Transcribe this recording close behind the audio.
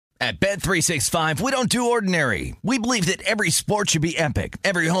At Bet365, we don't do ordinary. We believe that every sport should be epic.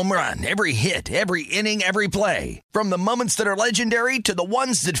 Every home run, every hit, every inning, every play. From the moments that are legendary to the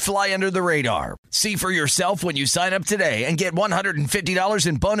ones that fly under the radar. See for yourself when you sign up today and get $150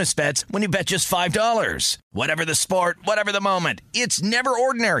 in bonus bets when you bet just $5. Whatever the sport, whatever the moment, it's never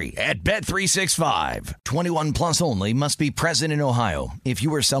ordinary at Bet365. 21 plus only. Must be present in Ohio. If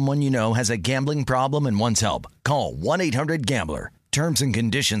you or someone you know has a gambling problem and wants help, call 1-800-GAMBLER. Terms and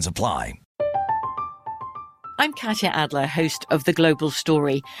conditions apply. I'm Katya Adler, host of The Global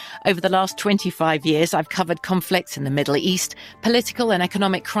Story. Over the last 25 years, I've covered conflicts in the Middle East, political and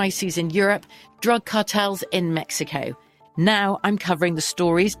economic crises in Europe, drug cartels in Mexico. Now I'm covering the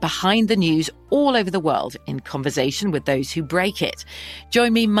stories behind the news all over the world in conversation with those who break it.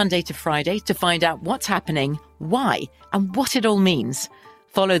 Join me Monday to Friday to find out what's happening, why, and what it all means.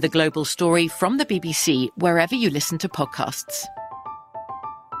 Follow The Global Story from the BBC wherever you listen to podcasts.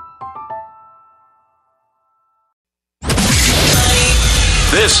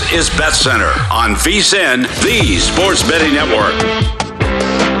 This is Bet Center on VSiN, the Sports Betting Network.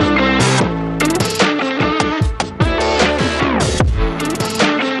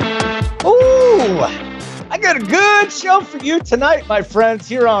 Ooh, I got a good show for you tonight, my friends,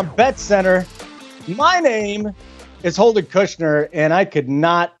 here on Bet Center. My name is Holden Kushner, and I could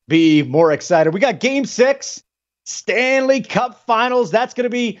not be more excited. We got Game 6, Stanley Cup Finals. That's going to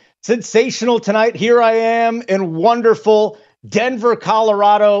be sensational tonight. Here I am in wonderful Denver,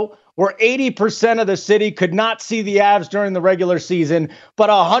 Colorado, where 80% of the city could not see the Avs during the regular season, but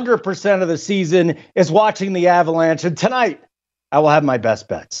 100% of the season is watching the Avalanche. And tonight, I will have my best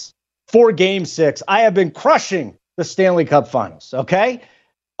bets for Game 6. I have been crushing the Stanley Cup Finals, okay?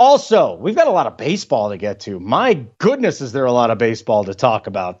 Also, we've got a lot of baseball to get to. My goodness, is there a lot of baseball to talk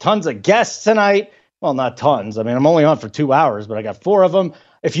about. Tons of guests tonight. Well, not tons. I mean, I'm only on for 2 hours, but I got 4 of them.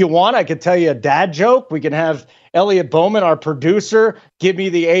 If you want, I could tell you a dad joke. We can have Elliot Bowman, our producer, give me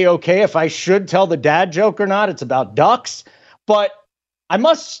the A-OK if I should tell the dad joke or not. It's about ducks. But I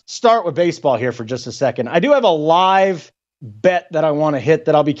must start with baseball here for just a second. I do have a live bet that I want to hit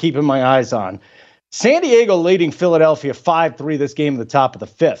that I'll be keeping my eyes on. San Diego leading Philadelphia 5-3 this game at the top of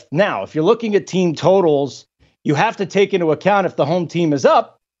the 5th. Now, if you're looking at team totals, you have to take into account if the home team is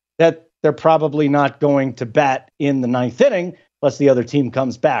up, that they're probably not going to bat in the 9th inning unless the other team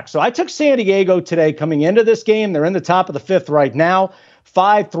comes back. So I took San Diego today coming into this game. They're in the top of the 5th right now.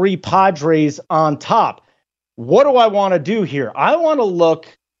 5-3 Padres on top. What do I want to do here? I want to look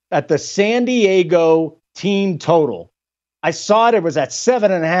at the San Diego team total. I saw it. It was at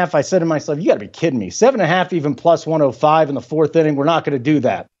 7.5. I said to myself, you got to be kidding me. 7.5, even plus 105 in the 4th inning. We're not going to do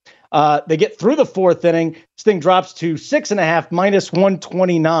that. They get through the 4th inning. This thing drops to 6.5 minus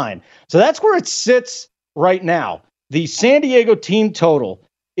 129. So that's where it sits right now. The San Diego team total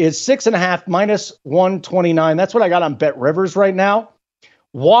is 6.5 minus 129. That's what I got on Bet Rivers right now.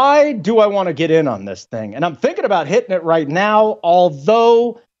 Why do I want to get in on this thing? And I'm thinking about hitting it right now,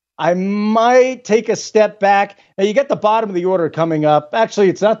 although I might take a step back. Now, you get the bottom of the order coming up. Actually,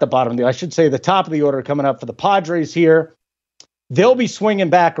 it's not the bottom of the, I should say the top of the order coming up for the Padres here. They'll be swinging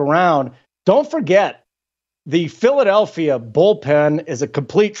back around. Don't forget, the Philadelphia bullpen is a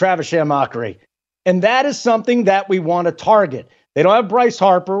complete Travis mockery. And that is something that we want to target. They don't have Bryce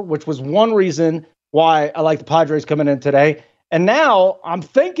Harper, which was one reason why I like the Padres coming in today. And now I'm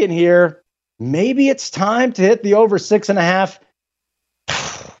thinking here, maybe it's time to hit the over 6.5.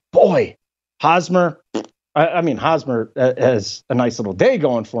 Boy, Hosmer. Hosmer has a nice little day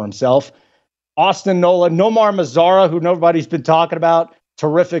going for himself. Austin Nola, Nomar Mazara, who nobody's been talking about,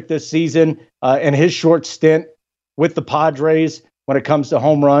 terrific this season, and his short stint with the Padres when it comes to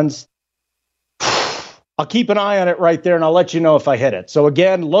home runs. I'll keep an eye on it right there, and I'll let you know if I hit it. So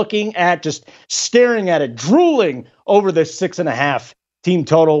again, looking at just staring at it, drooling over this 6.5 team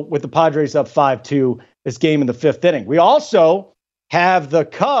total with the Padres up 5-2 this game in the 5th inning. We also have the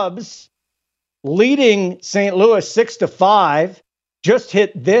Cubs leading St. Louis 6-5. Just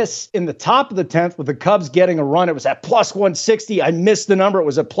hit this in the top of the 10th with the Cubs getting a run. It was at plus 160. I missed the number. It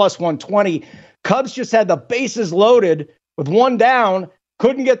was at plus 120. Cubs just had the bases loaded with one down,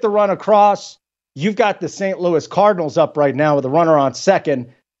 couldn't get the run across. You've got the St. Louis Cardinals up right now with a runner on second,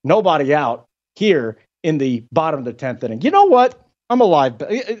 nobody out here in the bottom of the 10th inning. You know what? I'm alive.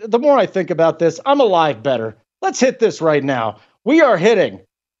 The more I think about this, I'm alive better. Let's hit this right now. We are hitting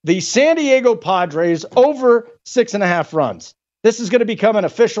the San Diego Padres over 6.5 runs. This is going to become an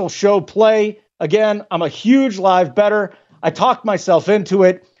official show play. Again, I'm a huge live bettor. I talked myself into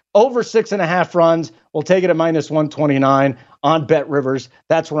it. Over 6.5 runs. We'll take it at minus 129. on BetRivers.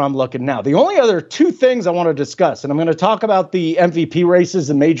 That's where I'm looking now. The only other two things I want to discuss, and I'm going to talk about the MVP races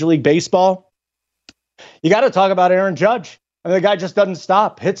in Major League Baseball. You got to talk about Aaron Judge. I mean, the guy just doesn't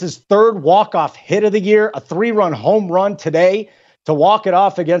stop. Hits his third walk-off hit of the year, a 3-run home run today to walk it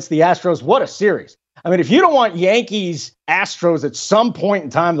off against the Astros. What a series. I mean, if you don't want Yankees-Astros at some point in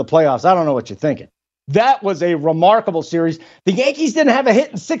time in the playoffs, I don't know what you're thinking. That was a remarkable series. The Yankees didn't have a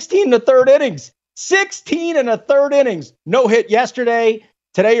hit in 16 and a third innings. 16 and a third innings. No hit yesterday.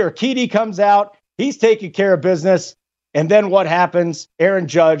 Today, Urquidy comes out. He's taking care of business. And then what happens? Aaron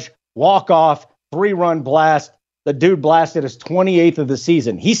Judge, walk-off, 3-run blast. The dude blasted his 28th of the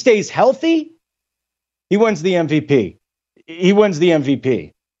season. He stays healthy. He wins the MVP. He wins the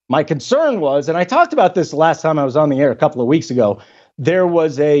MVP. My concern was, and I talked about this last time I was on the air a couple of weeks ago, there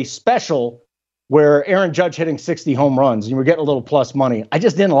was a special where Aaron Judge hitting 60 home runs, and you were getting a little plus money. I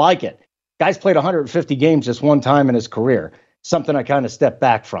just didn't like it. Guy's played 150 games just one time in his career, something I kind of stepped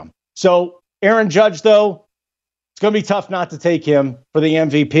back from. So Aaron Judge, though, it's going to be tough not to take him for the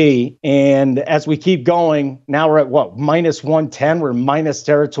MVP. And as we keep going, now we're at what, minus 110. We're minus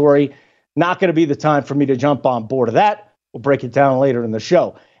territory. Not going to be the time for me to jump on board of that. We'll break it down later in the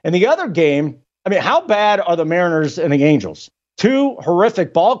show. And the other game, I mean, how bad are the Mariners and the Angels? Two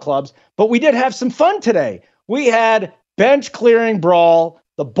horrific ball clubs, but we did have some fun today. We had bench clearing brawl.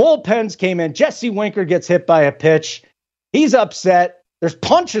 The bullpens came in. Jesse Winker gets hit by a pitch. He's upset. There's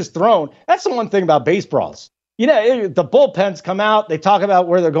punches thrown. That's the one thing about base brawls. You know, the bullpens come out. They talk about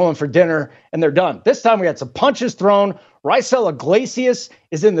where they're going for dinner, and they're done. This time we had some punches thrown. Raisel Iglesias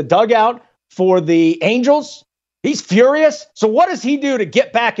is in the dugout for the Angels. He's furious. So what does he do to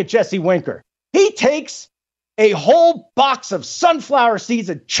get back at Jesse Winker? He takes a whole box of sunflower seeds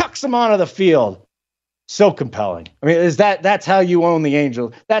and chucks them onto the field. So compelling. I mean, that's how you own the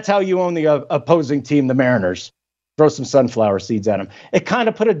Angels. That's how you own the opposing team, the Mariners. Throw some sunflower seeds at them. It kind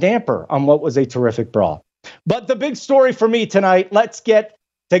of put a damper on what was a terrific brawl. But the big story for me tonight, let's get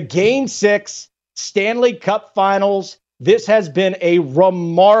to Game 6, Stanley Cup Finals. This has been a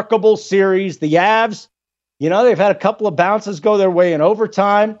remarkable series. The Avs, you know, they've had a couple of bounces go their way in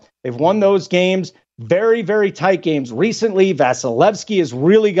overtime. They've won those games. Very, very tight games. Recently, Vasilevsky has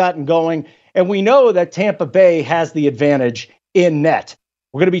really gotten going. And we know that Tampa Bay has the advantage in net.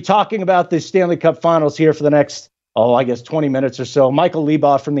 We're going to be talking about the Stanley Cup Finals here for the next, 20 minutes or so. Michael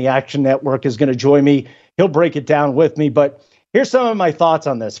Leboff from the Action Network is going to join me. He'll break it down with me. But here's some of my thoughts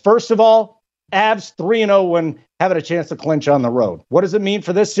on this. First of all, Avs 3-0 when having a chance to clinch on the road. What does it mean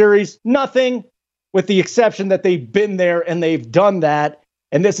for this series? Nothing, with the exception that they've been there and they've done that.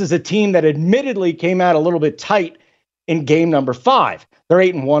 And this is a team that admittedly came out a little bit tight in game number 5. They're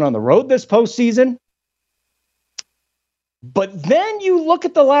 8-1 on the road this postseason. But then you look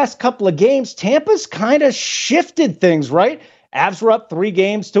at the last couple of games, Tampa's kind of shifted things, right? Avs were up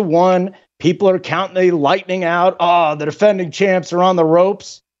 3-1. People are counting the Lightning out. Oh, the defending champs are on the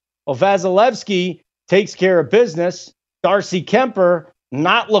ropes. Well, Vasilevsky takes care of business. Darcy Kemper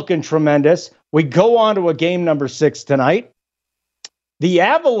not looking tremendous. We go on to a game number 6 tonight. The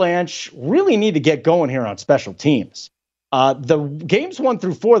Avalanche really need to get going here on special teams. The games 1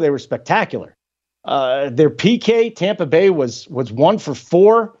 through 4, they were spectacular. Their PK, Tampa Bay was 1 for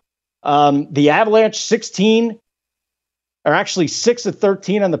 4. The Avalanche 6 of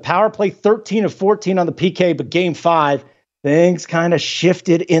 13 on the power play, 13 of 14 on the PK. But game 5, things kind of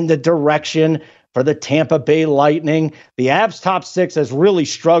shifted in the direction for the Tampa Bay Lightning. The Avs top 6 has really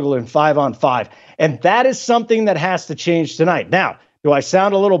struggled in 5-on-5. And that is something that has to change tonight. Now, do I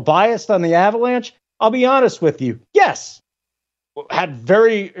sound a little biased on the Avalanche? I'll be honest with you. Yes. Had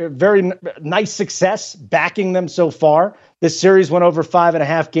very, very nice success backing them so far. This series went over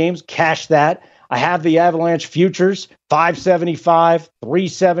 5.5 games. Cash that. I have the Avalanche futures, 575,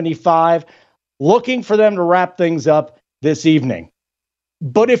 375. Looking for them to wrap things up this evening.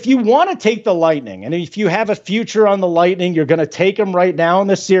 But if you want to take the Lightning, and if you have a future on the Lightning, you're going to take them right now in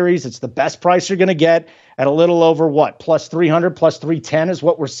the series. It's the best price you're going to get at a little over what? Plus 300, plus 310 is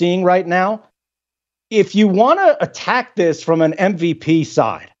what we're seeing right now. If you want to attack this from an MVP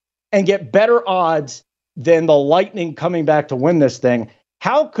side and get better odds than the Lightning coming back to win this thing,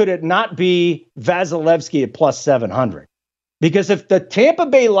 how could it not be Vasilevsky at plus 700? Because if the Tampa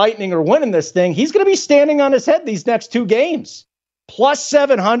Bay Lightning are winning this thing, he's going to be standing on his head these next 2 games. Plus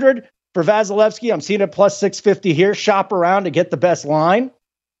 700 for Vasilevsky. I'm seeing it plus 650 here. Shop around to get the best line.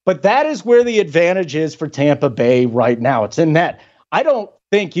 But that is where the advantage is for Tampa Bay right now. It's in net. I don't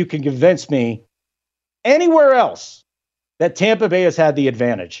think you can convince me anywhere else that Tampa Bay has had the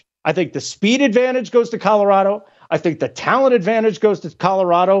advantage. I think the speed advantage goes to Colorado. I think the talent advantage goes to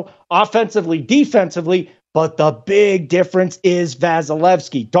Colorado, offensively, defensively. But the big difference is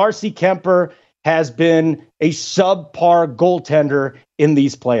Vasilevsky. Darcy Kemper has been a subpar goaltender in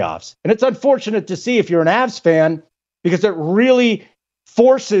these playoffs. And it's unfortunate to see if you're an Avs fan, because it really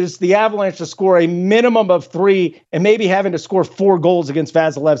forces the Avalanche to score a minimum of 3 and maybe having to score 4 goals against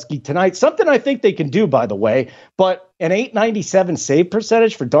Vasilevsky tonight. Something I think they can do, by the way. But an .897 save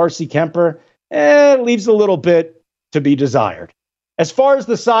percentage for Darcy Kemper leaves a little bit to be desired. As far as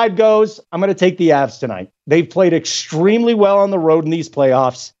the side goes, I'm going to take the Avs tonight. They've played extremely well on the road in these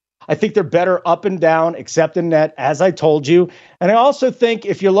playoffs. I think they're better up and down, except in net, as I told you. And I also think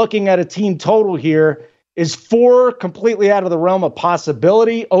if you're looking at a team total here, is 4 completely out of the realm of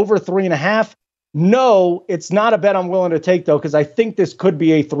possibility, over 3.5? No, it's not a bet I'm willing to take, though, because I think this could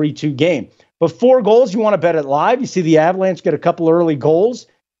be a 3-2 game. But 4 goals, you want to bet it live. You see the Avalanche get a couple early goals.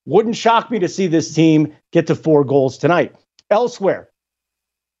 Wouldn't shock me to see this team get to 4 goals tonight. Elsewhere,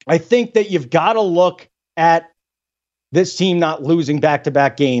 I think that you've got to look at this team not losing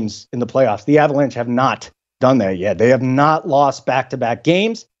back-to-back games in the playoffs. The Avalanche have not done that yet. They have not lost back-to-back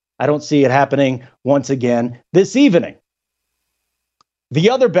games. I don't see it happening once again this evening. The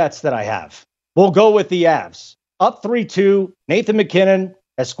other bets that I have, we'll go with the Avs. Up 3-2, Nathan MacKinnon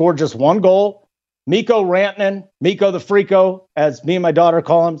has scored just 1 goal. Mikko Rantanen, Mikko the Freako, as me and my daughter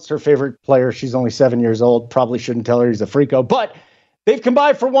call him. It's her favorite player. She's only 7 years old. Probably shouldn't tell her he's a Freako. But they've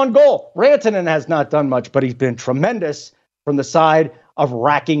combined for 1 goal. Rantanen has not done much, but he's been tremendous from the side of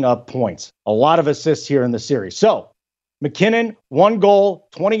racking up points. A lot of assists here in the series. So, MacKinnon, 1 goal,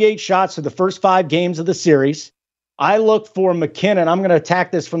 28 shots for the first 5 games of the series. I look for MacKinnon. I'm going to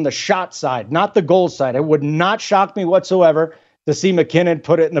attack this from the shot side, not the goal side. It would not shock me whatsoever to see MacKinnon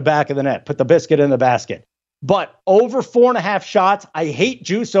put it in the back of the net, put the biscuit in the basket. But over 4.5 shots, I hate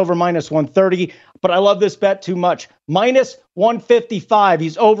juice over -130, but I love this bet too much. -155,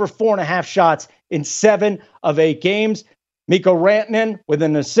 he's over 4.5 shots in 7 of 8 games. Mikko Rantanen with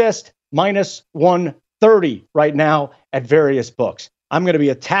an assist, -130 right now at various books. I'm going to be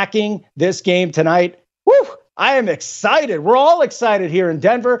attacking this game tonight. Woo! I am excited. We're all excited here in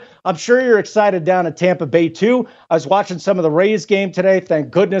Denver. I'm sure you're excited down in Tampa Bay, too. I was watching some of the Rays game today. Thank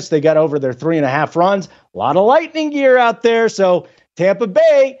goodness they got over their 3.5 runs. A lot of lightning gear out there. So Tampa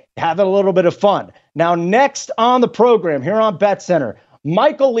Bay having a little bit of fun. Now, next on the program here on BetCenter,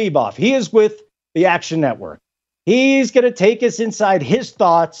 Michael Leboff. He is with the Action Network. He's going to take us inside his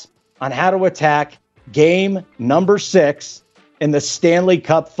thoughts on how to attack game number 6 in the Stanley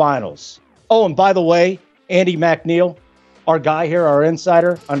Cup Finals. Oh, and by the way, Andy McNeil, our guy here, our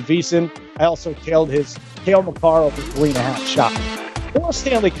insider on VSiN, I also tailed his Cale Makar over 3.5 shots. More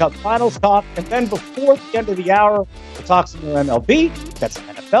Stanley Cup Finals talk, and then before the end of the hour, we'll talk some more MLB. That's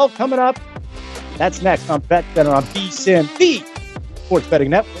NFL coming up. That's next on BetCenter on VSiN, the Sports Betting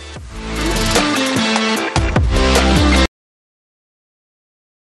Network.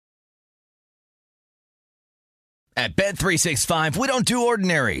 At Bet365, we don't do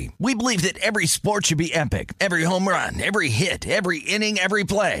ordinary. We believe that every sport should be epic. Every home run, every hit, every inning, every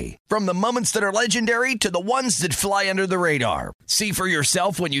play. From the moments that are legendary to the ones that fly under the radar. See for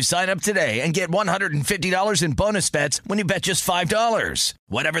yourself when you sign up today and get $150 in bonus bets when you bet just $5.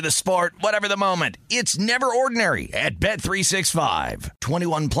 Whatever the sport, whatever the moment, it's never ordinary at Bet365.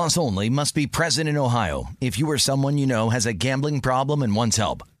 21 plus only. Must be present in Ohio. If you or someone you know has a gambling problem and wants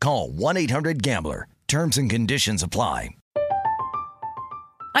help, call 1-800-GAMBLER. Terms and conditions apply.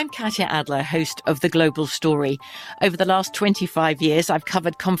 I'm Katya Adler, host of The Global Story. Over the last 25 years, I've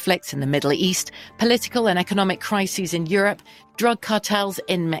covered conflicts in the Middle East, political and economic crises in Europe, drug cartels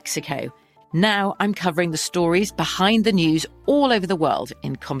in Mexico. Now I'm covering the stories behind the news all over the world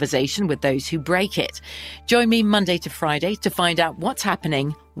in conversation with those who break it. Join me Monday to Friday to find out what's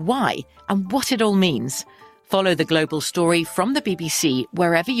happening, why, and what it all means. Follow The Global Story from the BBC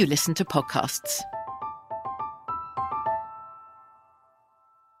wherever you listen to podcasts.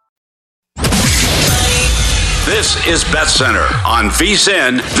 This is BetCenter on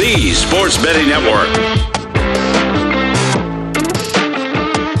VSiN, the Sports Betting Network.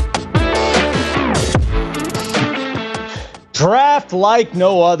 Draft like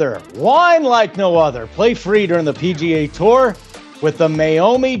no other. Wine like no other. Play free during the PGA Tour with the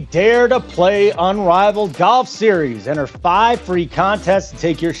Mayomi Dare to Play Unrivaled Golf Series. Enter 5 free contests to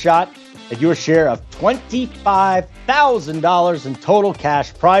take your shot at your share of $25,000 in total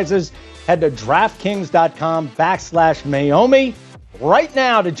cash prizes. Head to DraftKings.com/Mayomi right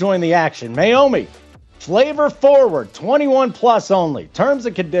now to join the action. Mayomi, flavor forward, 21 plus only. Terms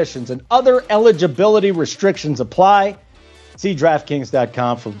and conditions and other eligibility restrictions apply. See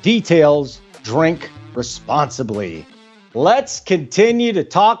DraftKings.com for details. Drink responsibly. Let's continue to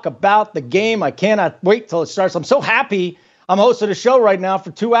talk about the game. I cannot wait till it starts. I'm so happy I'm hosting a show right now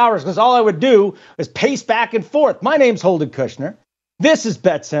for 2 hours because all I would do is pace back and forth. My name's Holden Kushner. This is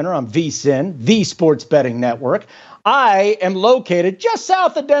Bet Center on VSiN, the Sports Betting Network. I am located just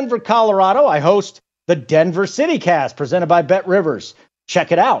south of Denver, Colorado. I host the Denver City Cast presented by Bet Rivers.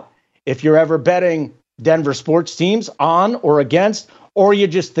 Check it out. If you're ever betting Denver sports teams on or against, or you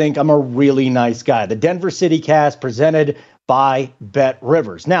just think I'm a really nice guy. The Denver City Cast presented by Bet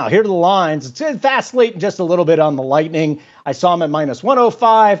Rivers. Now, here are the lines. It's vacillating just a little bit on the Lightning. I saw them at minus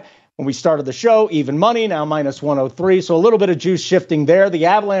 105 when we started the show. Even money, now minus 103. So a little bit of juice shifting there. The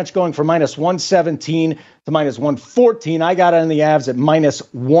Avalanche going from minus 117 to minus 114. I got it in the Avs at minus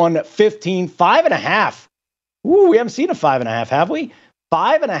 115. 5.5. Ooh, we haven't seen a 5.5, have we?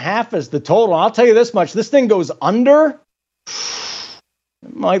 5.5 is the total. I'll tell you this much. This thing goes under.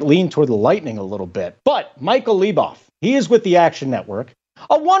 It might lean toward the Lightning a little bit. But Michael Leboff, he is with the Action Network.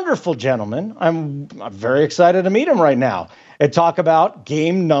 A wonderful gentleman. I'm very excited to meet him right now and talk about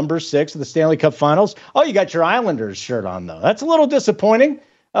game number 6 of the Stanley Cup Finals. Oh, you got your Islanders shirt on, though. That's a little disappointing,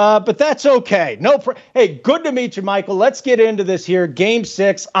 but that's okay. Hey, good to meet you, Michael. Let's get into this here. Game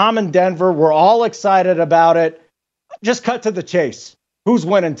 6, I'm in Denver. We're all excited about it. Just cut to the chase. Who's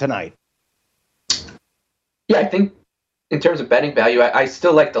winning tonight? Yeah, I think in terms of betting value, I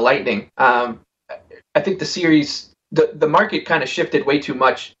still like the Lightning. I think the series, the market kind of shifted way too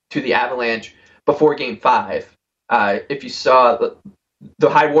much to the Avalanche before Game 5. If you saw the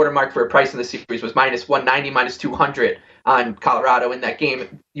high watermark for a price in the series was minus 190, minus 200 on Colorado in that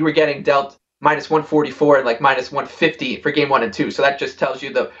game. You were getting dealt minus 144 and like minus 150 for Game 1 and 2. So that just tells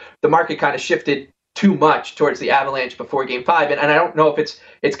you the market kind of shifted too much towards the Avalanche before Game 5, and I don't know if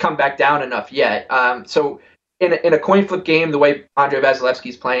it's come back down enough yet. So in a coin flip game, the way Andrei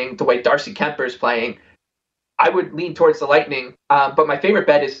Vasilevsky's playing, the way Darcy Kemper's playing, I would lean towards the Lightning. But my favorite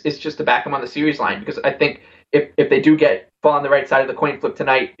bet is just to back them on the series line, because I think if they do fall on the right side of the coin flip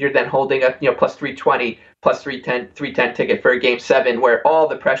tonight, you're then holding a plus 320, plus 310 ticket for a Game 7, where all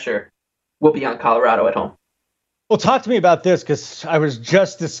the pressure will be on Colorado at home. Well, talk to me about this, because I was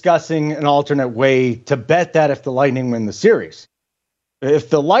just discussing an alternate way to bet that if the Lightning win the series. If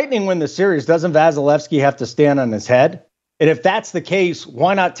the Lightning win the series, doesn't Vasilevsky have to stand on his head? And if that's the case,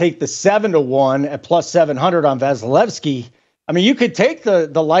 why not take the 7-1 at plus 700 on Vasilevsky? I mean, you could take the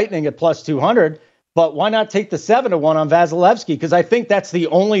Lightning at plus 200, but why not take the 7-1 on Vasilevsky? Because I think that's the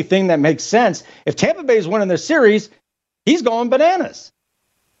only thing that makes sense. If Tampa Bay's winning the series, he's going bananas.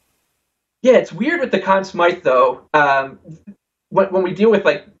 Yeah, it's weird with the Conn Smythe, though. When we deal with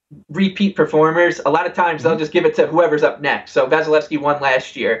like repeat performers, a lot of times they'll just give it to whoever's up next. So Vasilevsky won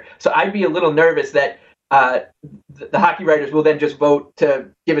last year. So I'd be a little nervous that the hockey writers will then just vote to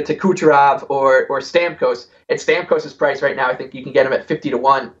give it to Kucherov or Stamkos. At Stamkos' price right now, I think you can get him at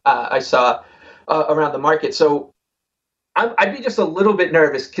 50-1. I saw around the market. So I'd be just a little bit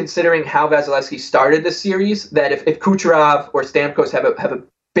nervous considering how Vasilevsky started this series, that if Kucherov or Stamkos have a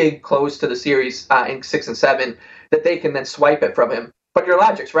big close to the series in 6 and 7, that they can then swipe it from him. But your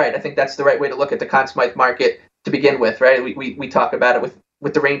logic's right. I think that's the right way to look at the Conn Smythe market to begin with, right? We talk about it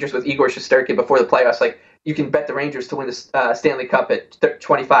with the Rangers, with Igor Shesterkin before the playoffs. Like, you can bet the Rangers to win the Stanley Cup at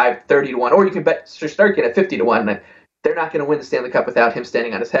 25, 30-1, or you can bet Shesterkin at 50-1. And they're not going to win the Stanley Cup without him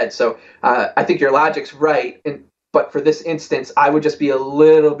standing on his head. So I think your logic's right. But for this instance, I would just be a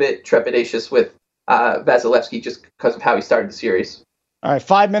little bit trepidatious with Vasilevsky just because of how he started the series. All right,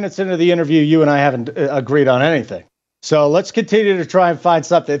 5 minutes into the interview, you and I haven't agreed on anything. So let's continue to try and find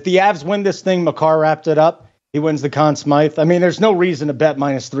something. If the Avs win this thing, Makar wrapped it up. He wins the Conn Smythe. I mean, there's no reason to bet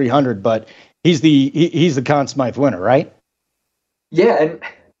minus 300, but he's the Conn Smythe winner, right? Yeah, and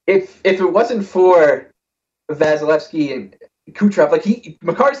if it wasn't for Vasilevsky and Kucherov, like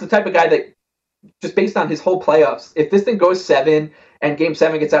Makar's the type of guy that, just based on his whole playoffs, if this thing goes 7 and Game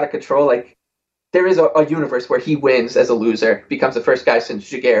 7 gets out of control, like, there is a universe where he wins as a loser, becomes the first guy since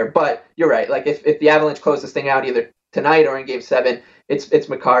Jaguar. But you're right. Like, if the Avalanche close this thing out either tonight or in Game 7, it's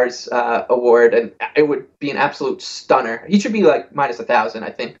Makar's award, and it would be an absolute stunner. He should be like minus 1,000,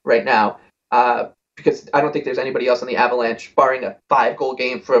 I think, right now, because I don't think there's anybody else on the Avalanche, barring a 5-goal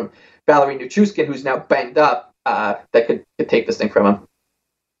game from Valeri Nichushkin, who's now banged up, that could take this thing from him.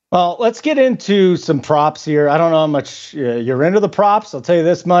 Well, let's get into some props here. I don't know how much you're into the props. I'll tell you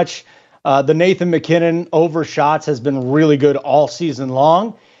this much. The Nathan MacKinnon over shots has been really good all season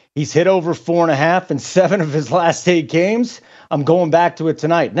long. He's hit over 4.5 in 7 of his last 8 games. I'm going back to it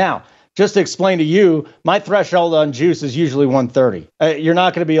tonight. Now, just to explain to you, my threshold on juice is usually 130. You're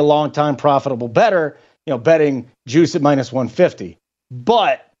not going to be a long-time profitable bettor, betting juice at minus 150.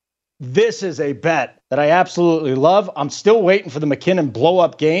 But this is a bet that I absolutely love. I'm still waiting for the McKinnon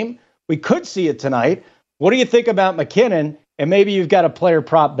blow-up game. We could see it tonight. What do you think about McKinnon? And maybe you've got a player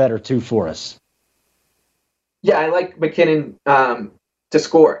prop bet or two for us. Yeah, I like McKinnon to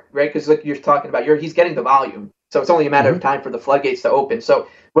score, right? Because like you're talking about, he's getting the volume. So it's only a matter of time for the floodgates to open. So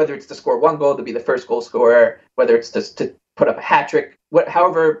whether it's to score one goal, to be the first goal scorer, whether it's to put up a hat trick,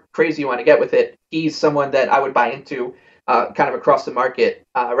 however crazy you want to get with it, he's someone that I would buy into kind of across the market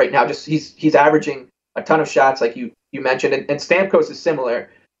right now. Just he's averaging a ton of shots, like you mentioned, and Stamkos is similar,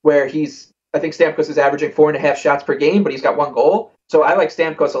 where I think Stamkos is averaging 4.5 shots per game, but he's got one goal. So I like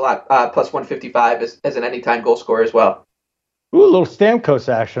Stamkos a lot, plus 155 as an anytime goal scorer as well. Ooh, a little Stamkos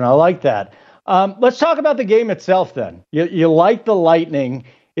action. I like that. Let's talk about the game itself then. You like the Lightning.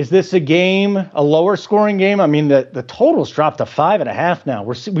 Is this a lower scoring game? I mean, the totals dropped to 5.5 now.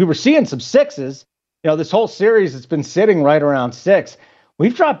 We were seeing some 6s. This whole series, it's been sitting right around 6.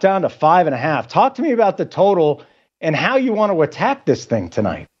 We've dropped down to 5.5. Talk to me about the total and how you want to attack this thing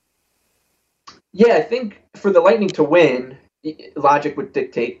tonight. Yeah, I think for the Lightning to win, logic would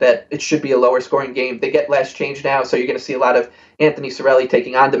dictate that it should be a lower scoring game. They get less change now, so you're going to see a lot of Anthony Cirelli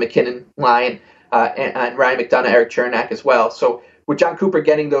taking on the McKinnon line and Ryan McDonagh, Eric Chernak as well. So with John Cooper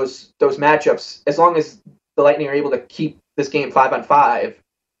getting those matchups, as long as the Lightning are able to keep this game 5-on-5,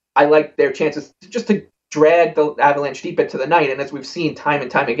 I like their chances just to drag the Avalanche deep into the night. And as we've seen time and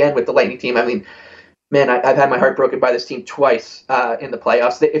time again with the Lightning team, I mean, man, I've had my heart broken by this team twice in the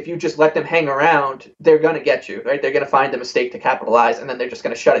playoffs. If you just let them hang around, they're going to get you, right? They're going to find a mistake to capitalize, and then they're just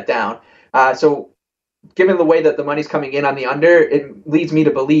going to shut it down. So given the way that the money's coming in on the under, it leads me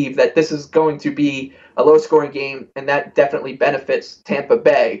to believe that this is going to be a low-scoring game, and that definitely benefits Tampa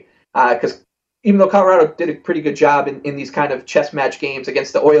Bay. Because even though Colorado did a pretty good job in these kind of chess match games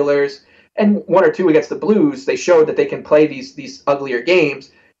against the Oilers and one or two against the Blues, they showed that they can play these uglier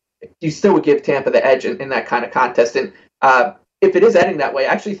games. You still would give Tampa the edge in that kind of contest. And if it is ending that way,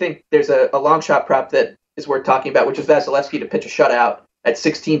 I actually think there's a long shot prop that is worth talking about, which is Vasilevsky to pitch a shutout at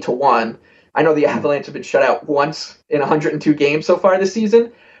 16-1. I know the Avalanche have been shut out once in 102 games so far this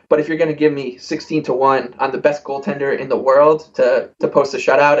season, but if you're going to give me 16-1 on the best goaltender in the world to post a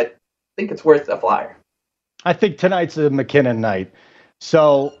shutout, I think it's worth a flyer. I think tonight's a McKinnon night.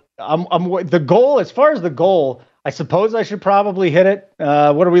 So I'm the goal, as far as the goal, I suppose I should probably hit it.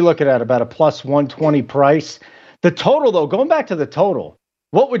 What are we looking at? About a plus 120 price. The total, though, going back to the total,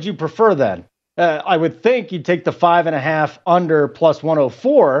 what would you prefer then? I would think you'd take the 5.5 under plus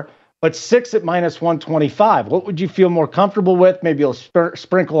 104, but 6 at minus 125. What would you feel more comfortable with? Maybe you'll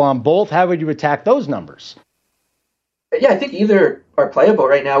sprinkle on both. How would you attack those numbers? Yeah, I think either are playable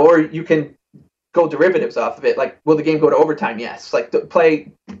right now, or you can go derivatives off of it. Like, will the game go to overtime? Yes. Like,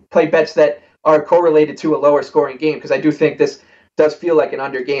 play bets that are correlated to a lower scoring game, because I do think this does feel like an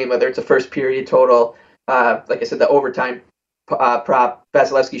under game, whether it's a first period total, like I said, the overtime prop,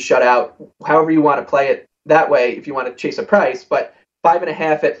 Vasilevsky shutout, however you want to play it that way if you want to chase a price. But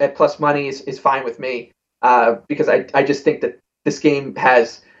 5.5 at plus money is fine with me, because I just think that this game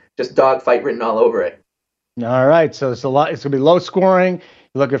has just dogfight written all over it. All right, so it's going to be low scoring.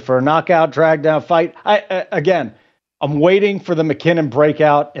 You're looking for a knockout, drag down fight. I'm waiting for the McKinnon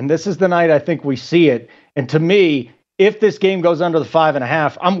breakout, and this is the night I think we see it. And to me, if this game goes under the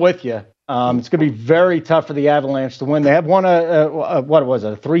 5.5, I'm with you. It's going to be very tough for the Avalanche to win. They have won a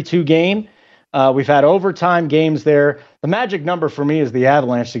 3-2 game. We've had overtime games there. The magic number for me is the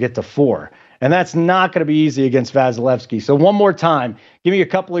Avalanche to get to 4, and that's not going to be easy against Vasilevsky. So one more time, give me a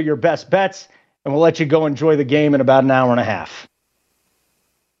couple of your best bets, and we'll let you go enjoy the game in about an hour and a half.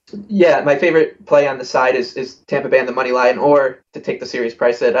 Yeah, my favorite play on the side is Tampa Bay on the money line, or to take the series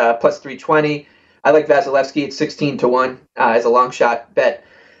price at plus 320. I like Vasilevsky at 16-1 as a long shot bet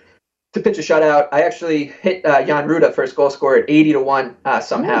to pitch a shutout. I actually hit Jan Ruda, first goal scorer, at 80-1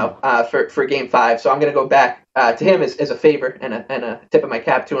 somehow for Game 5. So I'm going to go back to him as a favor and a tip of my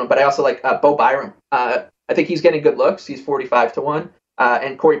cap to him. But I also like Bo Byram. I think he's getting good looks. He's 45-1.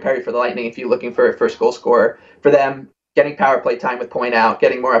 And Corey Perry for the Lightning, if you're looking for a first goal scorer for them. Getting power play time with point out,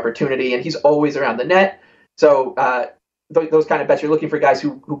 getting more opportunity, and he's always around the net. So those kind of bets, you're looking for guys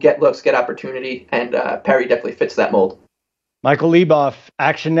who get looks, get opportunity, and Perry definitely fits that mold. Michael Leboff,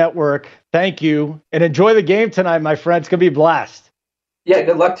 Action Network, thank you, and enjoy the game tonight, my friend. It's going to be a blast. Yeah,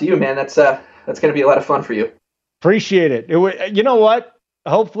 good luck to you, man. That's going to be a lot of fun for you. Appreciate it. You know what?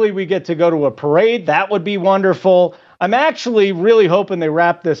 Hopefully we get to go to a parade. That would be wonderful. I'm actually really hoping they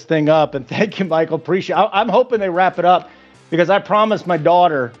wrap this thing up, and thank you, Michael. I'm hoping they wrap it up because I promised my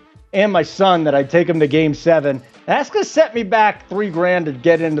daughter and my son that I'd take them to Game 7. That's going to set me back $3,000 to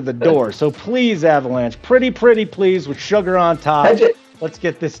get into the door. So please, Avalanche, pretty please with sugar on top. let's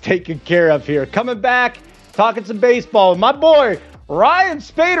get this taken care of here. Coming back, talking some baseball with my boy, Ryan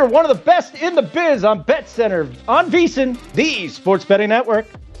Spaeder, one of the best in the biz on BetCenter on VSiN, the Sports Betting Network.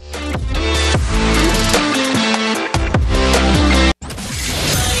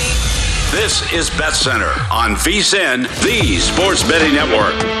 This is BetCenter on VSiN, the Sports Betting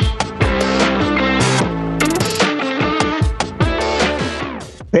Network.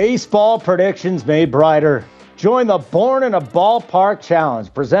 Baseball predictions made brighter. Join the Born in a Ballpark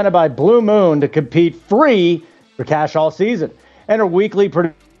Challenge presented by Blue Moon to compete free for cash all season. Enter weekly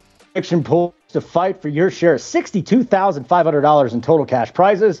prediction pools to fight for your share of $62,500 in total cash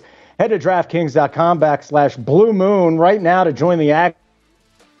prizes. Head to DraftKings.com/Blue Moon right now to join the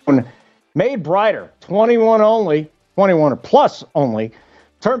action. Made brighter, 21 only, 21 or plus only.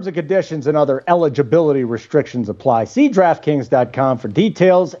 Terms and conditions and other eligibility restrictions apply. See DraftKings.com for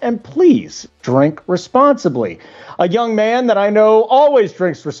details, and please drink responsibly. A young man that I know always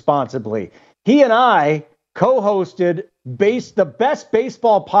drinks responsibly. He and I co-hosted the best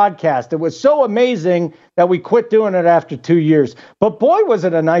baseball podcast. It was so amazing that we quit doing it after 2 years. But boy, was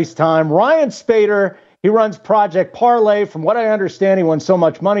it a nice time. Ryan Spaeder, he runs Project Parlay. From what I understand, he won so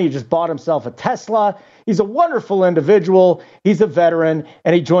much money, he just bought himself a Tesla. He's a wonderful individual. He's a veteran,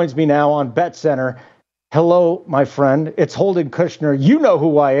 and he joins me now on BetCenter. Hello, my friend. It's Holden Kushner. You know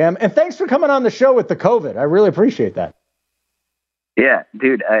who I am. And thanks for coming on the show with the COVID. I really appreciate that. Yeah,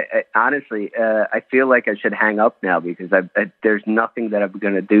 dude, I honestly, I feel like I should hang up now because there's nothing that I'm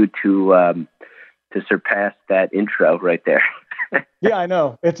going to do to surpass that intro right there. Yeah, I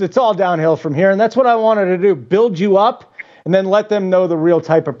know. It's all downhill from here. And that's what I wanted to do, build you up and then let them know the real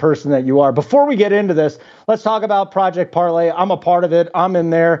type of person that you are. Before we get into this, let's talk about Project Parlay. I'm a part of it. I'm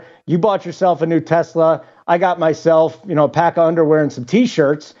in there. You bought yourself a new Tesla. I got myself, a pack of underwear and some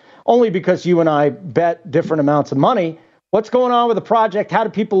T-shirts, only because you and I bet different amounts of money. What's going on with the project? How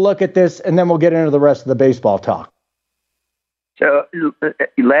do people look at this? And then we'll get into the rest of the baseball talk. So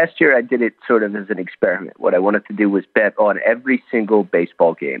last year I did it sort of as an experiment. What I wanted to do was bet on every single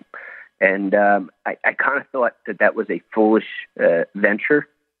baseball game. And I kind of thought that was a foolish venture.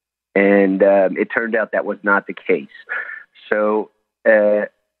 And it turned out that was not the case. So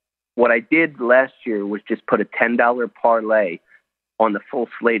what I did last year was just put a $10 parlay on the full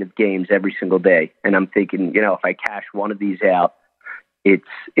slate of games every single day. And I'm thinking, if I cash one of these out, it's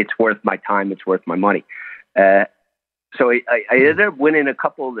worth my time. It's worth my money. So I ended up winning a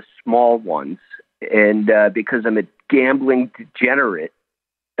couple of the small ones. And because I'm a gambling degenerate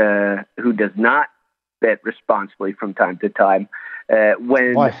who does not bet responsibly from time to time,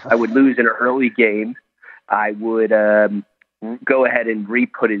 when I would lose an early game, I would go ahead and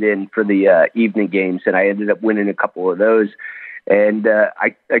re-put it in for the evening games. And I ended up winning a couple of those. And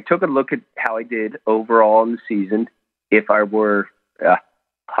I took a look at how I did overall in the season if I were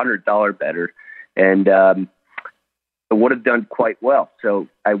 $100 better. And I would have done quite well. So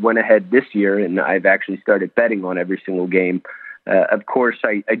I went ahead this year and I've actually started betting on every single game. Of course,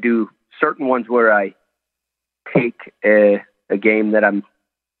 I do certain ones where I take a game that I'm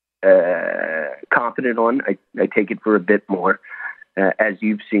confident on. I take it for a bit more, as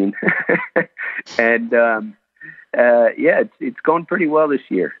you've seen. And it's going pretty well this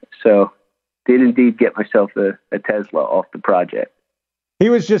year. So did indeed get myself a Tesla off the project. He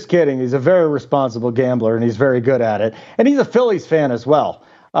was just kidding. He's a very responsible gambler, and he's very good at it. And he's a Phillies fan as well.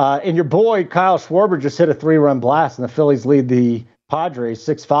 And your boy, Kyle Schwarber, just hit a 3-run blast, and the Phillies lead the Padres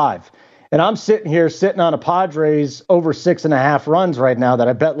 6-5. And I'm sitting on a Padres over 6.5 runs right now that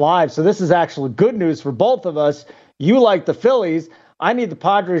I bet live. So this is actually good news for both of us. You like the Phillies. I need the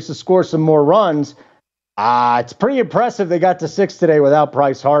Padres to score some more runs. It's pretty impressive they got to 6 today without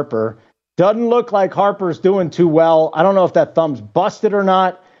Bryce Harper. Doesn't look like Harper's doing too well. I don't know if that thumb's busted or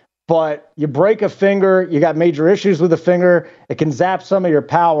not, but you break a finger, you got major issues with the finger, it can zap some of your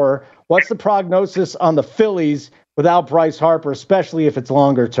power. What's the prognosis on the Phillies without Bryce Harper, especially if it's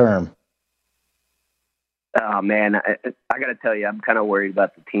longer term? Oh, man, I got to tell you, I'm kind of worried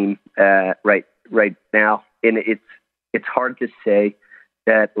about the team right now. And it's hard to say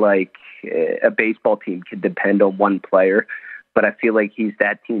that, like, a baseball team can depend on one player. But I feel like he's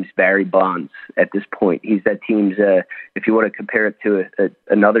that team's Barry Bonds at this point. He's that team's, if you want to compare it to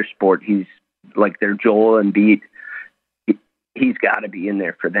another sport, he's like their Joel Embiid. He's got to be in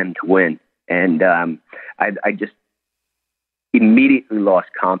there for them to win. And I just immediately lost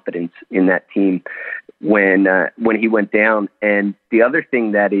confidence in that team when he went down. And the other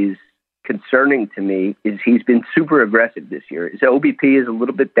thing that is concerning to me is he's been super aggressive this year. His OBP is a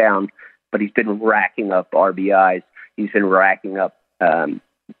little bit down, but he's been racking up RBIs. He's been racking up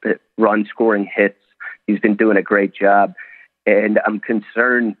run-scoring hits. He's been doing a great job. And I'm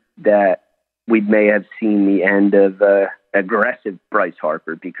concerned that we may have seen the end of aggressive Bryce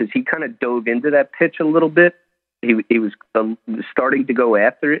Harper, because he kind of dove into that pitch a little bit. He was starting to go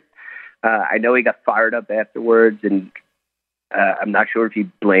after it. I know he got fired up afterwards, and I'm not sure if he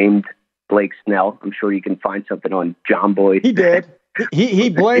blamed Blake Snell. I'm sure you can find something on John Boyd. He did. He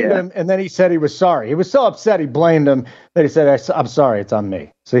blamed him, and then he said he was sorry. He was so upset he blamed him that he said, I'm sorry, it's on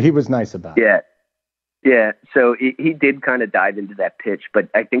me. So he was nice about it. Yeah. So he did kind of dive into that pitch, but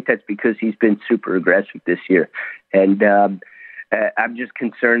I think that's because he's been super aggressive this year. And I'm just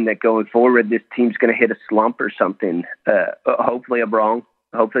concerned that going forward, this team's going to hit a slump or something. Hopefully I'm wrong.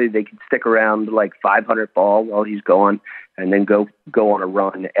 Hopefully they can stick around like 500 ball while he's gone and then go on a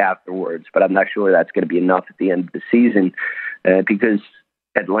run afterwards. But I'm not sure that's going to be enough at the end of the season because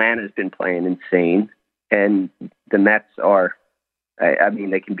Atlanta's been playing insane, and the Mets are, I mean,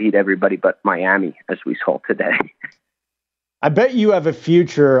 they can beat everybody but Miami, as we saw today. I bet you have a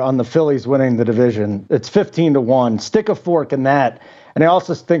future on the Phillies winning the division. It's 15-1. Stick a fork in that. And I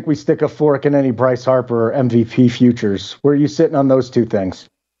also think we stick a fork in any Bryce Harper MVP futures. Where are you sitting on those two things?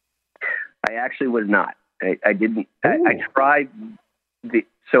 I actually was not. I didn't. I tried.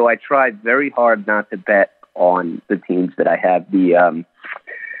 I tried very hard not to bet on the teams that I have the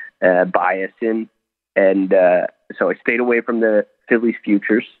bias in, and so I stayed away from the Phillies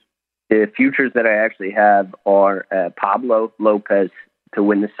futures. The futures that I actually have are Pablo Lopez to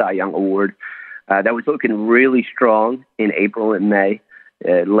win the Cy Young Award. That was looking really strong in April and May,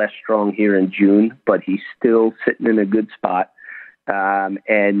 less strong here in June, but he's still sitting in a good spot.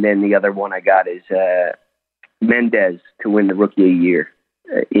 And then the other one I got is Mendez to win the Rookie of the Year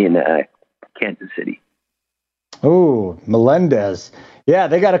in Kansas City. Oh, Melendez. Yeah,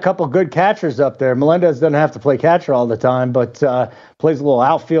 they got a couple good catchers up there. Melendez doesn't have to play catcher all the time, but plays a little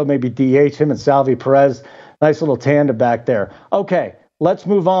outfield, maybe DH, him and Salvi Perez. Nice little tandem back there. Okay, let's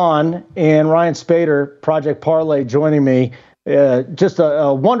move on. And Ryan Spader, Project Parlay, joining me. Just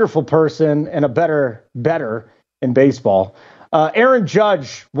a wonderful person and a better in baseball. Aaron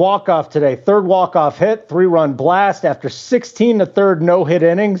Judge, walk-off today. Third walk-off hit, 3-run blast after 16 to third no-hit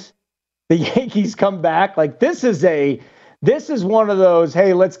innings. The Yankees come back. Like, this is one of those,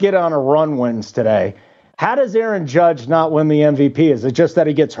 hey, let's get on a run wins today. How does Aaron Judge not win the MVP? Is it just that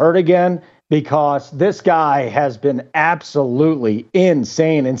he gets hurt again? Because this guy has been absolutely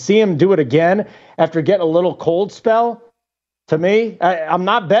insane. And see him do it again after getting a little cold spell, to me, I'm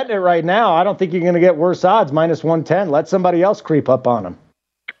not betting it right now. I don't think you're going to get worse odds, -110. Let somebody else creep up on him.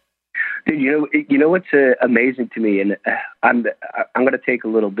 Dude, you know what's amazing to me, and I'm going to take a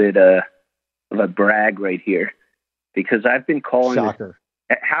little bit of a brag right here, because I've been calling Shocker.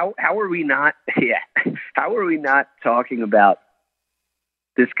 How are we not? Yeah, how are we not talking about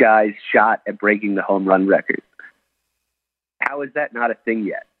this guy's shot at breaking the home run record? How is that not a thing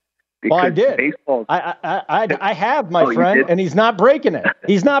yet? Because well, I did. Baseball. I have, my friend, and he's not breaking it.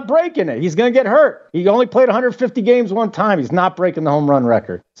 He's not breaking it. He's going to get hurt. He only played 150 games one time. He's not breaking the home run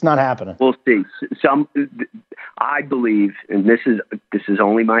record. It's not happening. We'll see. I believe, and this is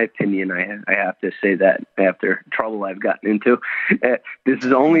only my opinion. I have to say that after trouble I've gotten into. This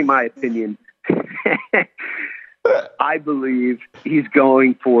is only my opinion. I believe he's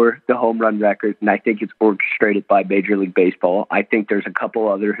going for the home run record, and I think it's orchestrated by Major League Baseball. I think there's a couple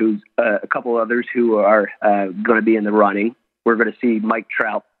others who are going to be in the running. We're going to see Mike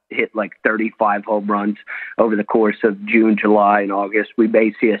Trout hit like 35 home runs over the course of June, July, and August. We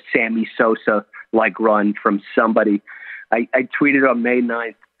may see a Sammy Sosa-like run from somebody. I tweeted on May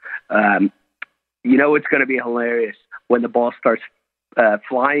 9th, it's going to be hilarious when the ball starts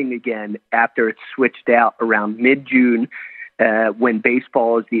flying again after it's switched out around mid-June, when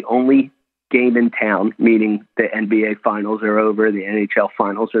baseball is the only game in town, meaning the NBA finals are over, the NHL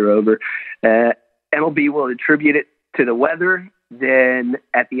finals are over. MLB will attribute it to the weather, then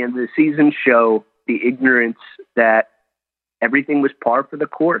at the end of the season show the ignorance that everything was par for the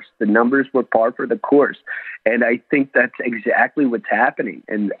course. The numbers were par for the course. And I think that's exactly what's happening.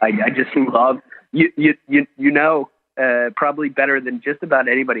 And I just love, probably better than just about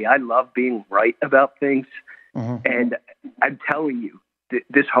anybody, I love being right about things. Mm-hmm. And I'm telling you,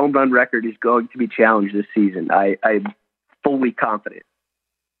 this home run record is going to be challenged this season. I'm fully confident.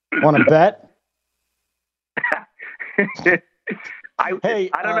 Want to bet? I don't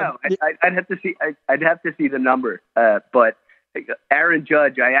know. I'd have to see. I'd have to see the number. But Aaron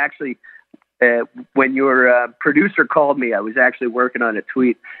Judge, I actually, when your producer called me, I was actually working on a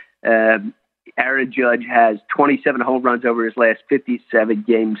tweet. Aaron Judge has 27 home runs over his last 57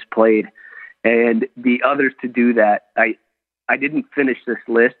 games played, and the others to do that. I didn't finish this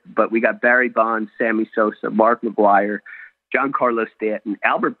list, but we got Barry Bonds, Sammy Sosa, Mark McGwire, Giancarlo Stanton,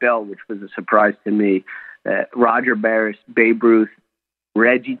 Albert Bell, which was a surprise to me, Roger Maris, Babe Ruth,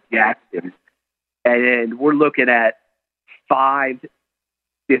 Reggie Jackson. And we're looking at 5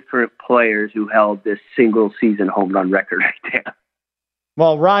 different players who held this single season home run record right there.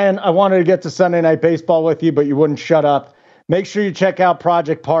 Well, Ryan, I wanted to get to Sunday Night Baseball with you, but you wouldn't shut up. Make sure you check out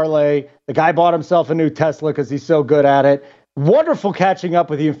Project Parlay. The guy bought himself a new Tesla because he's so good at it. Wonderful catching up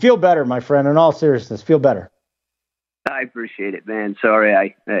with you. Feel better, my friend. In all seriousness, feel better. I appreciate it, man. Sorry,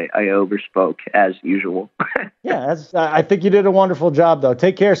 I overspoke as usual. Yeah, I think you did a wonderful job, though.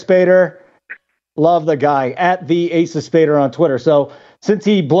 Take care, Spader. Love the guy at the Ace of Spader on Twitter. So since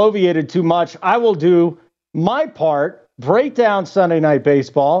he bloviated too much, I will do my part, break down Sunday Night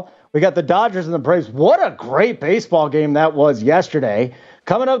Baseball. We got the Dodgers and the Braves. What a great baseball game that was yesterday.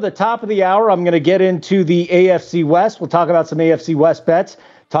 Coming up at the top of the hour, I'm going to get into the AFC West. We'll talk about some AFC West bets,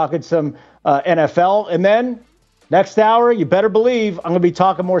 talking some NFL. And then next hour, you better believe I'm going to be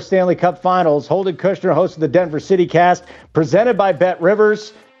talking more Stanley Cup Finals. Holden Kushner, host of the Denver City Cast, presented by Bet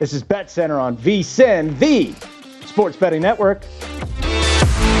Rivers. This is Bet Center on VSiN, the Sports Betting Network.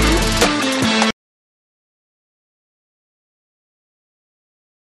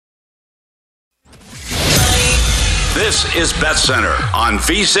 This is Bet Center on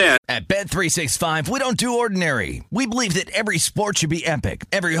VSiN. At Bet365, we don't do ordinary. We believe that every sport should be epic.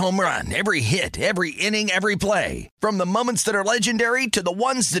 Every home run, every hit, every inning, every play. From the moments that are legendary to the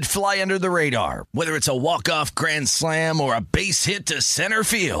ones that fly under the radar. Whether it's a walk-off grand slam or a base hit to center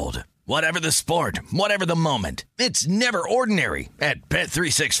field. Whatever the sport, whatever the moment. It's never ordinary at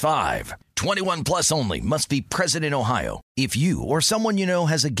Bet365. 21 plus only. Must be present in Ohio. If you or someone you know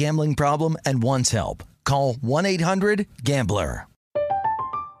has a gambling problem and wants help, call 1-800-GAMBLER.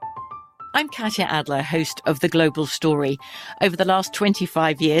 I'm Katya Adler, host of The Global Story. Over the last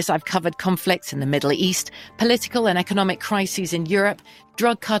 25 years, I've covered conflicts in the Middle East, political and economic crises in Europe,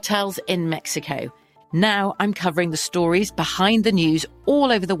 drug cartels in Mexico. Now I'm covering the stories behind the news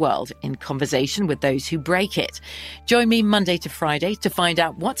all over the world in conversation with those who break it. Join me Monday to Friday to find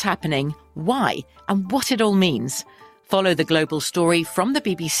out what's happening, why, and what it all means. Follow The Global Story from the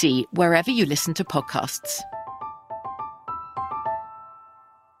BBC wherever you listen to podcasts.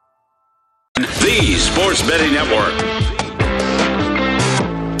 The Sports Betting Network.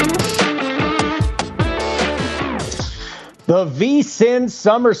 The VSiN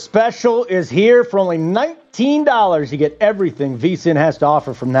Summer Special is here for only $19. You get everything VSiN has to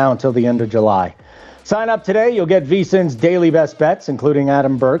offer from now until the end of July. Sign up today. You'll get VSiN's daily best bets, including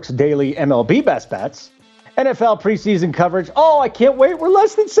Adam Burke's daily MLB best bets. NFL preseason coverage. Oh, I can't wait. We're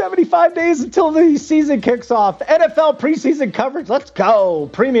less than 75 days until the season kicks off. NFL preseason coverage. Let's go.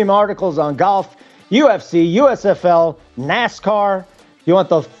 Premium articles on golf, UFC, USFL, NASCAR. You want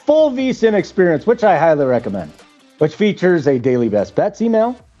the full VSiN experience, which I highly recommend, which features a daily best bets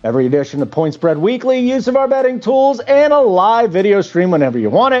email, every edition of Point Spread Weekly, use of our betting tools, and a live video stream whenever you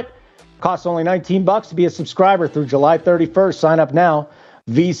want it. Costs only $19 to be a subscriber through July 31st. Sign up now.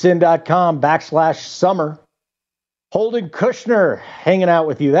 VSiN.com/summer. Holden Kushner hanging out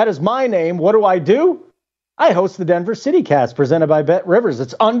with you. That is my name. What do? I host the Denver City Cast presented by Bet Rivers.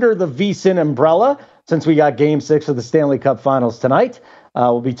 It's under the VSiN umbrella since we got Game 6 of the Stanley Cup Finals tonight.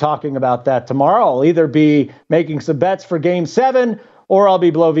 We'll be talking about that tomorrow. I'll either be making some bets for Game 7 or I'll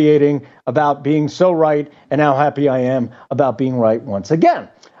be bloviating about being so right and how happy I am about being right once again.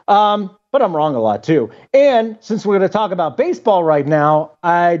 But I'm wrong a lot, too. And since we're going to talk about baseball right now,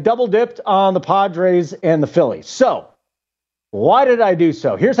 I double dipped on the Padres and the Phillies. So why did I do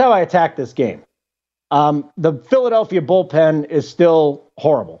so? Here's how I attacked this game. The Philadelphia bullpen is still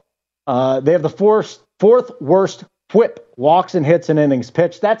horrible. They have the fourth worst whip, walks and hits and innings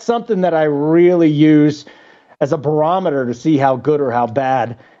pitched. That's something that I really use as a barometer to see how good or how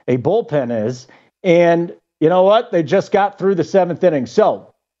bad a bullpen is. And you know what? They just got through the 7th inning. So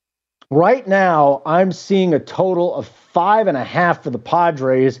right now, I'm seeing a total of 5.5 for the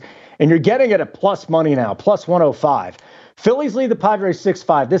Padres, and you're getting it at plus money now, plus 105. Phillies lead the Padres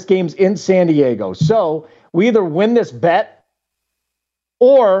 6-5. This game's in San Diego. So we either win this bet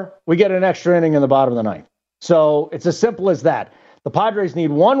or we get an extra inning in the bottom of the 9th. So it's as simple as that. The Padres need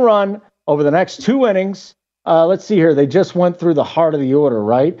 1 run over the next 2 innings. Let's see here. They just went through the heart of the order,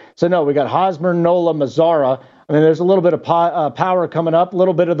 right? So no, we got Hosmer, Nola, Mazzara. I mean, there's a little bit of power coming up. A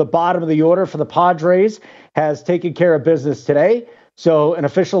little bit of the bottom of the order for the Padres has taken care of business today. So an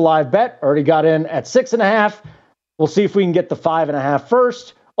official live bet already got in at 6.5. We'll see if we can get the 5.5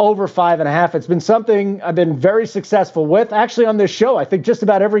 first. Over 5.5. It's been something I've been very successful with. Actually, on this show, I think just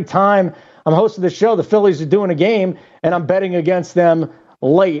about every time I'm hosting the show, the Phillies are doing a game, and I'm betting against them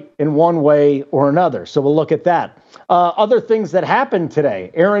late in one way or another. So we'll look at that. Other things that happened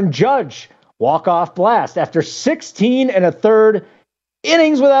today. Aaron Judge, walk-off blast after 16 and a third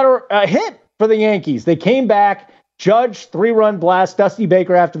innings without a hit for the Yankees. They came back. Judge, 3-run blast. Dusty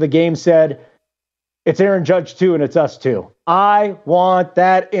Baker after the game said, it's Aaron Judge too, and it's us too. I want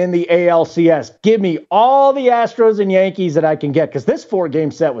that in the ALCS. Give me all the Astros and Yankees that I can get, because this 4-game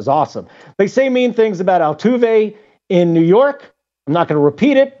set was awesome. They say mean things about Altuve in New York. I'm not going to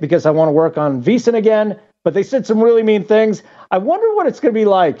repeat it because I want to work on VSiN again, but they said some really mean things. I wonder what it's going to be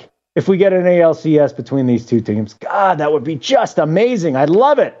like if we get an ALCS between these two teams. God, that would be just amazing. I'd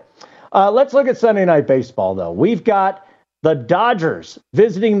love it. Let's look at Sunday Night Baseball, though. We've got the Dodgers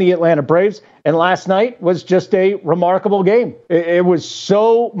visiting the Atlanta Braves, and last night was just a remarkable game. It was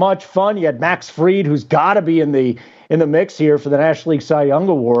so much fun. You had Max Fried, who's got to be in the mix here for the National League Cy Young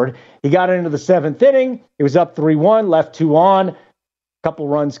Award. He got into the 7th inning. He was up 3-1, left 2 on. A couple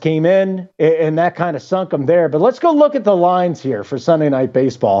runs came in, and that kind of sunk him there. But let's go look at the lines here for Sunday Night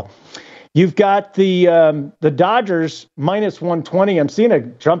Baseball. You've got the Dodgers minus 120. I'm seeing a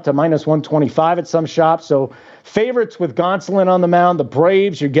jump to minus 125 at some shops. So favorites with Gonsolin on the mound. The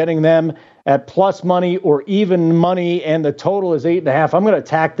Braves, you're getting them at plus money or even money, and the total is 8.5. I'm going to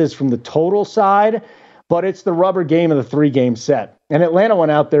attack this from the total side, but it's the rubber game of the 3-game set. And Atlanta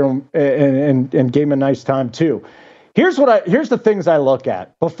went out there and gave him a nice time too. Here's the things I look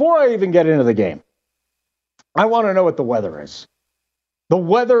at before I even get into the game. I want to know what the weather is. The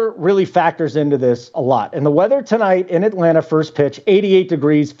weather really factors into this a lot. And the weather tonight in Atlanta, first pitch, 88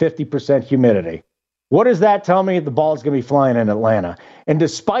 degrees, 50% humidity. What does that tell me? The ball's going to be flying in Atlanta. And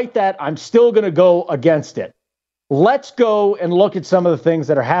despite that, I'm still going to go against it. Let's go and look at some of the things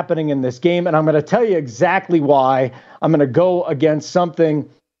that are happening in this game. And I'm going to tell you exactly why I'm going to go against something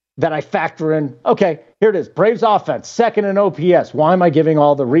that I factor in. Okay, here it is. Braves offense, second in OPS. Why am I giving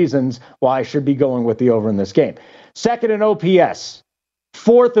all the reasons why I should be going with the over in this game? Second in OPS.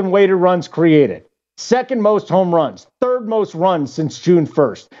 Fourth in weighted runs created, second most home runs, third most runs since June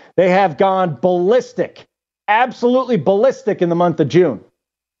 1st. They have gone ballistic, absolutely ballistic in the month of June.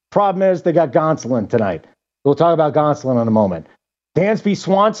 Problem is they got Gonsolin tonight. We'll talk about Gonsolin in a moment. Dansby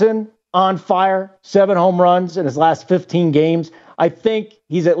Swanson on fire, 7 home runs in his last 15 games. I think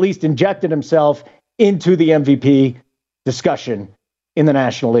he's at least injected himself into the MVP discussion in the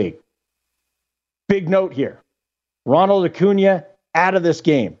National League. Big note here. Ronald Acuna out of this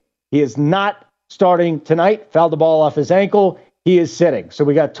game. He is not starting tonight. Fouled the ball off his ankle. He is sitting. So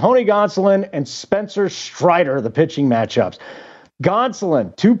we got Tony Gonsolin and Spencer Strider, the pitching matchups.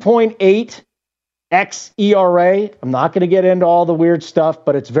 Gonsolin, 2.8 xERA. I'm not going to get into all the weird stuff,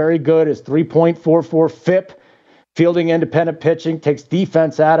 but it's very good. His 3.44 FIP, fielding independent pitching, takes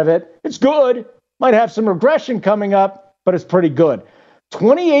defense out of it. It's good. Might have some regression coming up, but it's pretty good.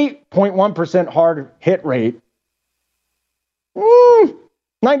 28.1% hard hit rate.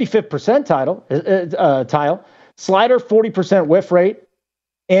 95th percentile tile. Slider, 40% whiff rate.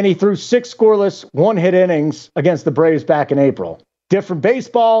 And he threw 6 scoreless, 1-hit innings against the Braves back in April. Different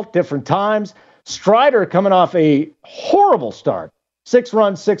baseball, different times. Strider coming off a horrible start. 6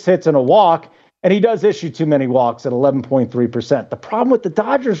 runs, 6 hits, and a walk. And he does issue too many walks at 11.3%. The problem with the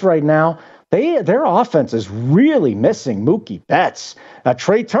Dodgers right now, their offense is really missing Mookie Betts.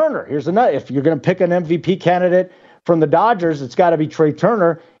 Trey Turner, here's another. If you're going to pick an MVP candidate from the Dodgers, it's got to be Trey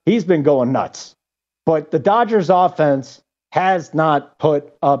Turner. He's been going nuts. But the Dodgers offense has not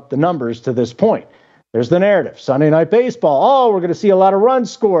put up the numbers to this point. There's the narrative. Sunday Night Baseball. Oh, we're going to see a lot of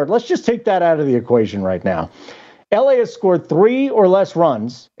runs scored. Let's just take that out of the equation right now. LA has scored 3 or less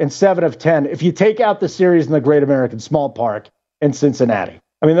runs in 7 of 10 if you take out the series in the Great American Small Park in Cincinnati.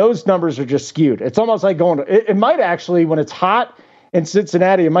 I mean, those numbers are just skewed. It's almost like going to, it might actually, when it's hot in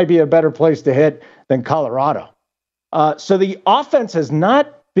Cincinnati, it might be a better place to hit than Colorado. So the offense has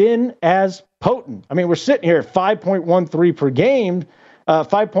not been as potent. I mean, we're sitting here at 5.13 per game,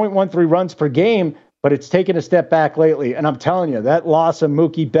 5.13 runs per game, but it's taken a step back lately. And I'm telling you, that loss of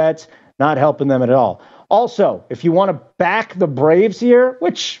Mookie Betts, not helping them at all. Also, if you want to back the Braves here,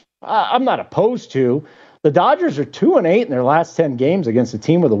 which I'm not opposed to, the Dodgers are 2-8 in their last 10 games against a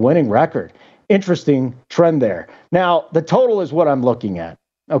team with a winning record. Interesting trend there. Now, the total is what I'm looking at.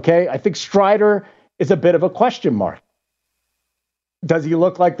 Okay, I think Strider is a bit of a question mark. Does he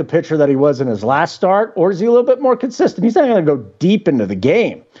look like the pitcher that he was in his last start, or is he a little bit more consistent? He's not going to go deep into the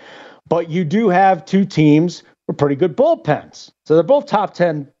game. But you do have two teams with pretty good bullpens. So they're both top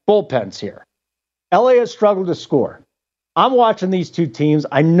 10 bullpens here. LA has struggled to score. I'm watching these two teams.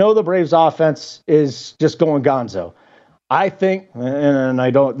 I know the Braves offense is just going gonzo. I think, and I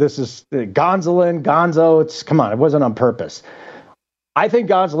don't, this is Gonzo, come on, it wasn't on purpose. I think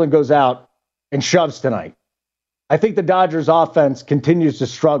Gonsolin goes out and shoves tonight. I think the Dodgers offense continues to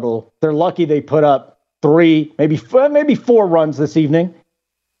struggle. They're lucky they put up 3, maybe 4 runs this evening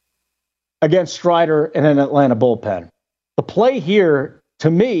against Strider and an Atlanta bullpen. The play here,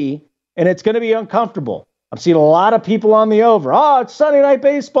 to me, and it's going to be uncomfortable. I'm seeing a lot of people on the over. Oh, it's Sunday Night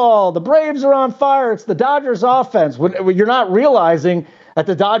Baseball. The Braves are on fire. It's the Dodgers offense. When you're not realizing that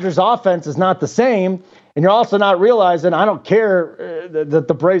the Dodgers offense is not the same, and you're also not realizing, I don't care that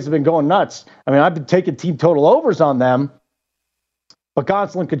the Braves have been going nuts. I mean, I've been taking team total overs on them, but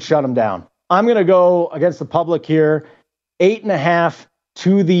Gonsolin could shut them down. I'm going to go against the public here. 8.5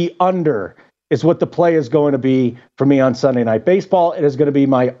 to the under is what the play is going to be for me on Sunday Night Baseball. It is going to be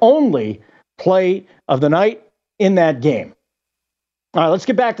my only play of the night in that game. All right, let's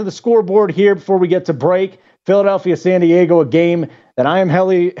get back to the scoreboard here before we get to break. Philadelphia, San Diego, a game that I am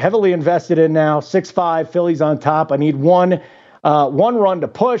heavily invested in now. 6-5, Phillies on top. I need one run to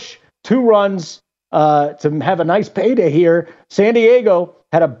push, 2 runs to have a nice payday here. San Diego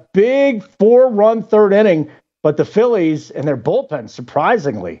had a big 4-run third inning, but the Phillies and their bullpen,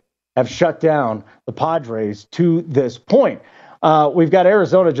 surprisingly, have shut down the Padres to this point. We've got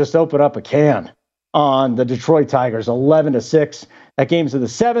Arizona just open up a can on the Detroit Tigers, 11-6. That game's in the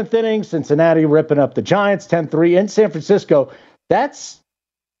 7th inning. Cincinnati ripping up the Giants, 10-3. In San Francisco, that's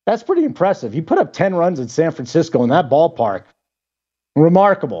pretty impressive. You put up 10 runs in San Francisco in that ballpark.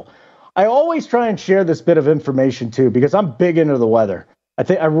 Remarkable. I always try and share this bit of information, too, because I'm big into the weather.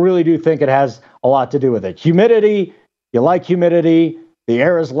 I really do think it has a lot to do with it. Humidity, you like humidity. The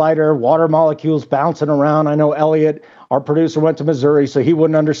air is lighter, water molecules bouncing around. I know Elliot, our producer, went to Missouri, so he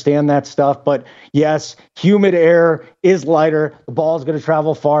wouldn't understand that stuff. But yes, humid air is lighter. The ball is going to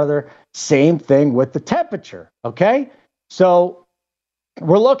travel farther. Same thing with the temperature, okay? So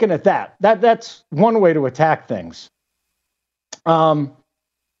we're looking at that. That's one way to attack things. But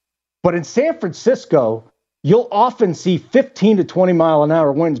in San Francisco, you'll often see 15 to 20 mile an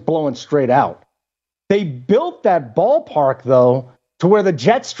hour winds blowing straight out. They built that ballpark, though, to where the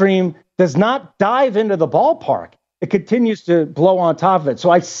jet stream does not dive into the ballpark. It continues to blow on top of it.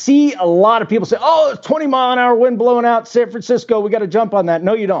 So I see a lot of people say, oh, it's 20 mile an hour wind blowing out San Francisco. We got to jump on that.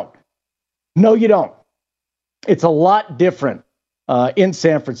 No, you don't. No, you don't. It's a lot different in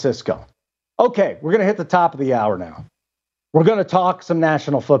San Francisco. Okay, we're going to hit the top of the hour now. We're going to talk some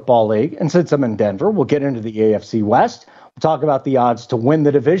National Football League. And since I'm in Denver, we'll get into the AFC West. We'll talk about the odds to win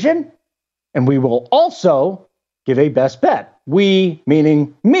the division. And we will also give a best bet. We,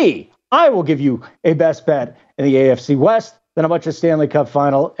 meaning me. I will give you a best bet in the AFC West, then a bunch of Stanley Cup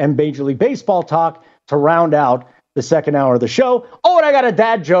final and Major League Baseball talk to round out the second hour of the show. Oh, and I got a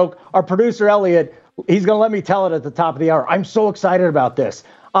dad joke. Our producer, Elliot, he's going to let me tell it at the top of the hour. I'm so excited about this.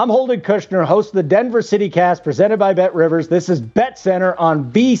 I'm Holden Kushner, host of the Denver City Cast, presented by Bet Rivers. This is Bet Center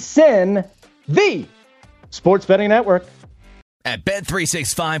on VSiN, the Sports Betting Network. At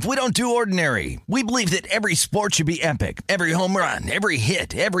Bet365, we don't do ordinary. We believe that every sport should be epic. Every home run, every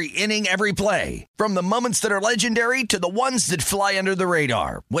hit, every inning, every play. From the moments that are legendary to the ones that fly under the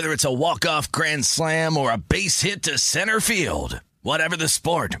radar. Whether it's a walk-off grand slam or a base hit to center field. Whatever the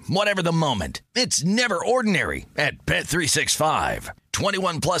sport, whatever the moment. It's never ordinary at Bet365.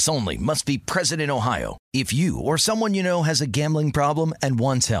 21 plus only. Must be present in Ohio. If you or someone you know has a gambling problem and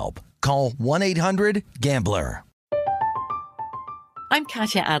wants help, call 1-800-GAMBLER. I'm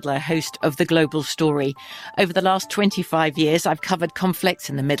Katya Adler, host of The Global Story. Over the last 25 years, I've covered conflicts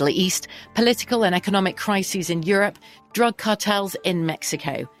in the Middle East, political and economic crises in Europe, drug cartels in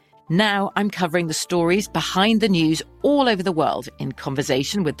Mexico. Now I'm covering the stories behind the news all over the world in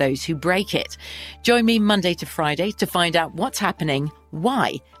conversation with those who break it. Join me Monday to Friday to find out what's happening,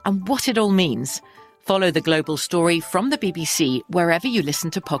 why, and what it all means. Follow The Global Story from the BBC wherever you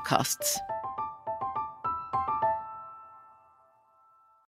listen to podcasts.